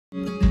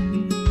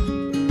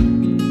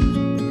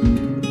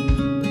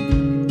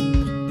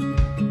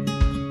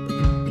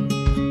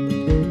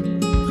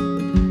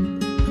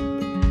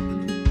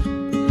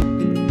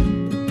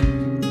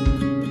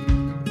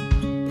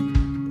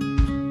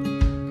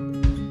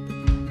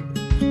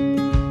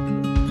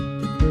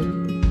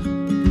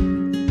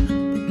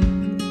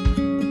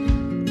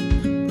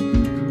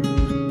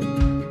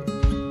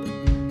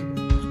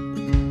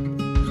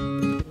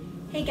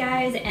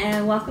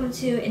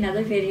welcome to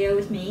another video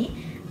with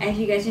me. If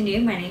you guys are new,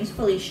 my name is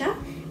Felicia.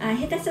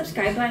 Hit that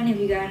subscribe button if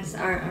you guys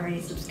aren't already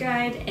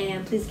subscribed,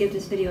 and please give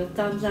this video a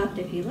thumbs up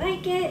if you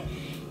like it,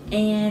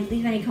 and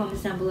leave any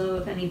comments down below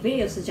if any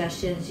video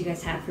suggestions you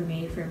guys have for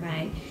me for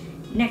my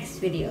next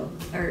video,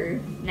 or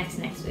next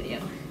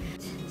video.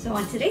 So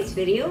on today's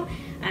video,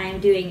 I'm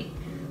doing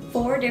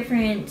 4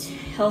 different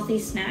healthy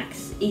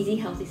snacks, easy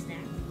healthy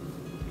snacks.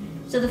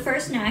 So the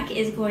first snack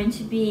is going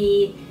to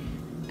be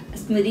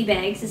smoothie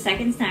bags. The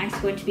second snack is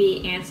going to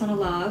be ants on a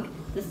log.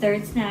 The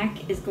third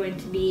snack is going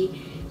to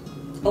be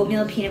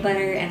oatmeal peanut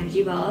butter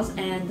energy balls.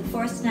 And the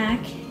fourth snack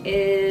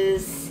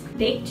is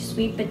baked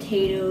sweet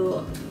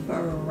potato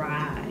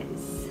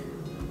fries.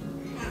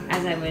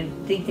 As I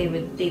would think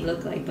they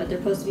look like, but they're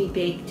supposed to be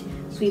baked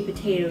sweet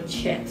potato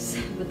chips,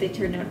 but they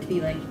turned out to be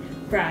like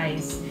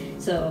fries.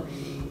 So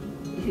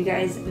if you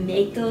guys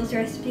make those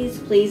recipes,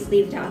 please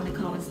leave it down in the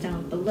comments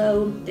down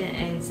below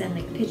and send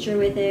like a picture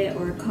with it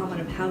or a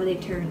comment of how they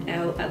turned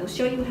out. I will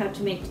show you how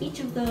to make each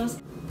of those.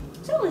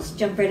 So let's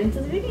jump right into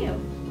the video.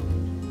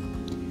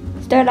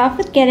 Start off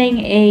with getting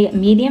a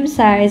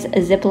medium-sized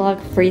Ziploc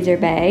freezer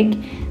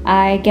bag.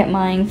 I get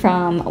mine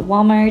from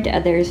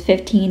Walmart. There's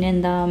 15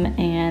 in them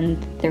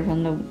and they're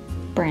from the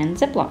brand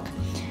Ziploc.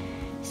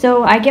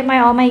 So I get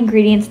all my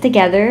ingredients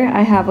together.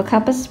 I have a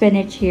cup of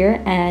spinach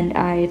here and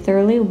I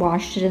thoroughly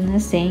washed it in the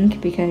sink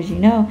because you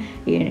know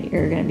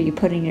you're going to be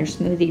putting your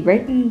smoothie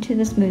right into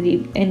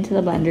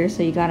the blender,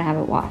 so you got to have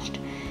it washed.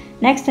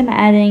 Next I'm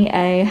adding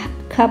a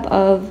cup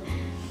of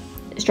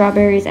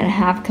strawberries and a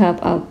half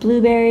cup of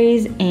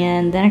blueberries,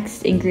 and the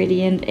next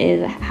ingredient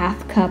is a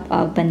half cup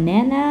of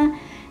banana,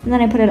 and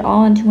then I put it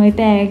all into my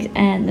bags,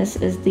 and this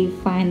is the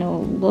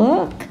final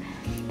look.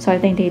 So I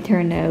think they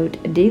turned out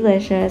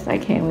delicious. I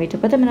can't wait to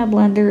put them in a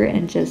blender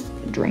and just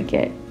drink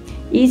it.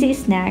 Easy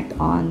snack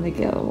on the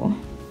go.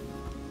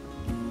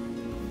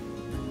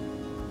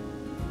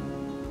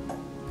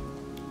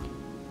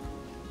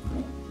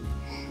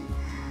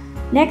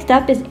 Next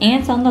up is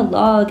ants on the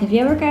log. Have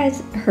you ever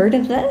guys heard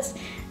of this?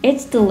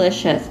 It's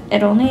delicious.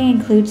 It only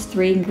includes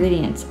 3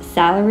 ingredients: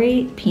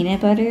 celery,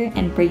 peanut butter,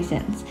 and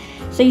raisins.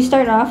 So you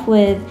start off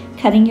with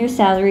cutting your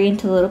celery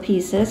into little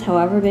pieces,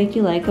 however big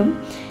you like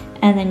them.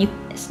 And then you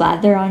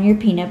slather on your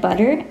peanut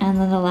butter, and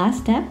then the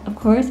last step, of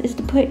course, is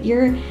to put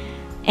your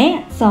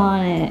ants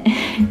on it,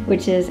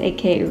 which is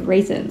aka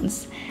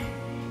raisins.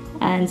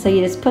 And so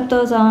you just put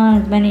those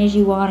on as many as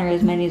you want, or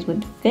as many as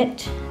would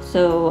fit.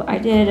 So I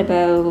did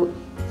about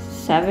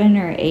 7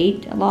 or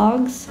 8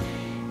 logs,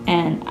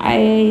 and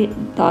I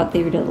thought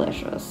they were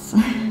delicious.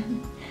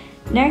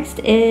 Next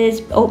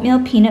is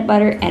oatmeal peanut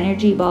butter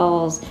energy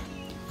balls.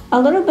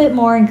 A little bit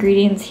more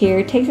ingredients here,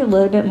 it takes a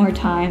little bit more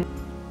time.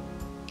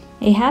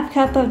 A half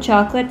cup of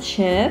chocolate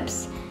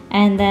chips,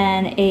 and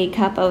then a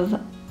cup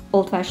of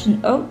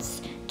old-fashioned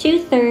oats,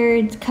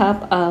 2/3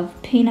 cup of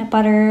peanut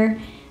butter,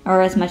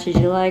 or as much as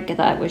you like.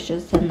 That was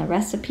just in the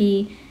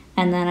recipe.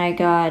 And then I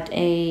got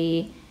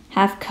a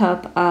half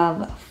cup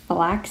of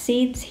flax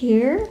seeds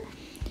here,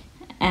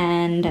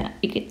 and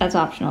that's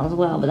optional as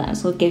well, but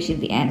that's what gives you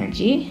the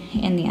energy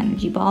in the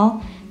energy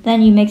ball.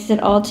 Then you mix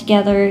it all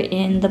together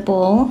in the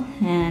bowl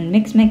and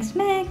mix.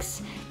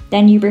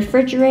 Then you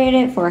refrigerate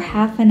it for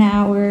half an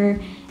hour,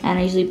 and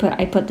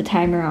I put the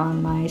timer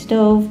on my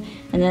stove,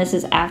 and this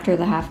is after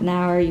the half an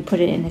hour. You put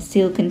it in a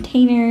sealed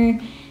container,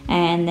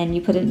 and then you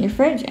put it in your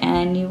fridge,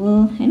 and you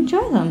will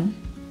enjoy them.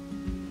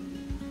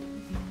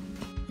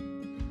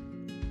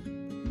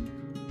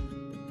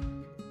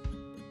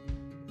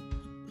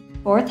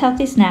 Fourth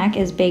healthy snack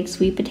is baked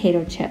sweet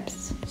potato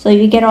chips. So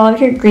you get all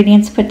of your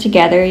ingredients put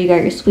together. You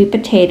got your sweet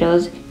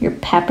potatoes, your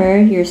pepper,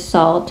 your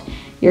salt,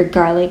 your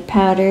garlic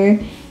powder,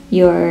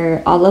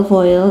 your olive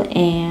oil,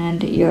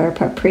 and your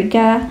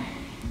paprika.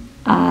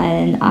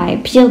 And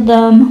I peeled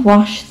them,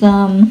 washed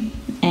them,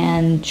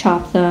 and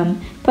chopped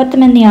them. Put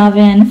them in the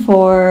oven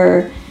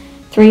for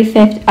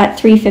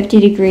 350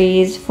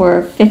 degrees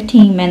for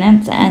 15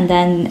 minutes, and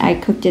then I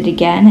cooked it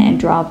again and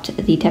dropped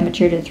the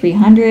temperature to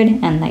 300,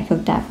 and I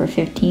cooked that for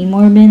 15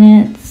 more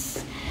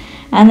minutes.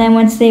 And then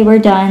once they were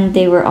done,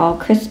 they were all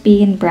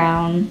crispy and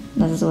brown.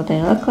 This is what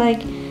they look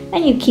like.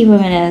 And you keep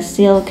them in a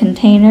sealed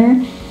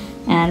container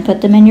and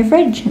put them in your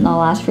fridge, and they'll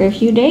last for a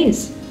few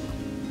days.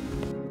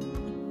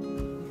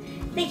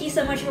 Thank you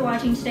so much for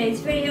watching today's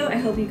video. I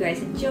hope you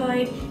guys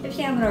enjoyed. If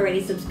you haven't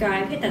already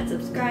subscribed, hit that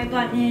subscribe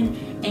button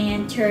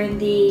and turn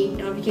the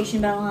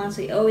notification bell on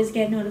so you always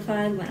get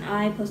notified when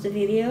I post a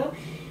video.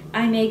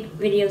 I make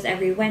videos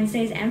every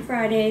Wednesdays and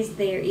Fridays.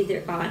 They are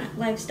either on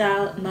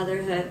lifestyle,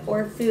 motherhood,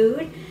 or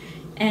food.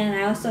 And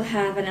I also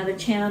have another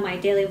channel, my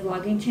daily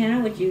vlogging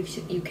channel, which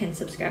you can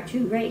subscribe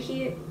to right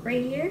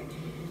here.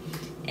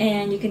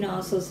 And you can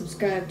also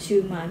subscribe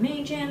to my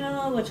main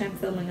channel, which I'm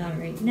filming on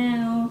right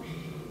now.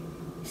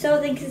 So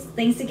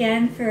thanks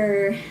again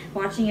for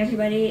watching,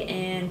 everybody,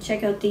 and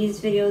check out these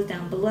videos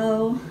down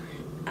below.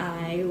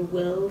 I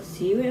will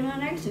see you in my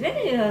next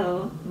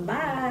video.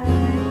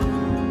 Bye!